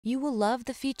You will love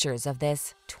the features of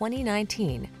this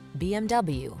 2019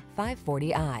 BMW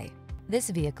 540i. This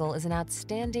vehicle is an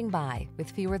outstanding buy with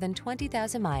fewer than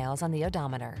 20,000 miles on the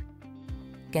odometer.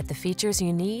 Get the features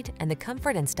you need and the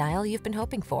comfort and style you've been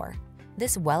hoping for.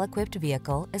 This well-equipped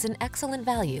vehicle is an excellent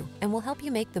value and will help you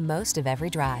make the most of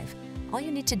every drive. All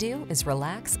you need to do is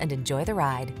relax and enjoy the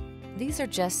ride. These are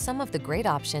just some of the great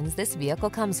options this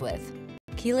vehicle comes with: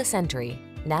 keyless entry,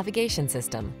 navigation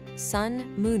system,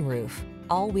 sun, moonroof,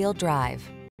 all-wheel drive,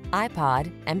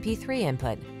 iPod, MP3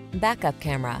 input, backup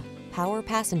camera, power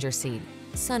passenger seat,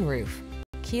 sunroof,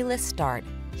 keyless start,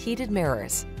 heated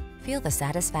mirrors. Feel the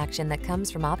satisfaction that comes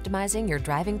from optimizing your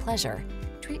driving pleasure.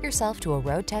 Treat yourself to a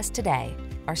road test today.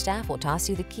 Our staff will toss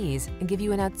you the keys and give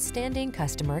you an outstanding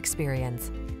customer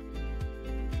experience.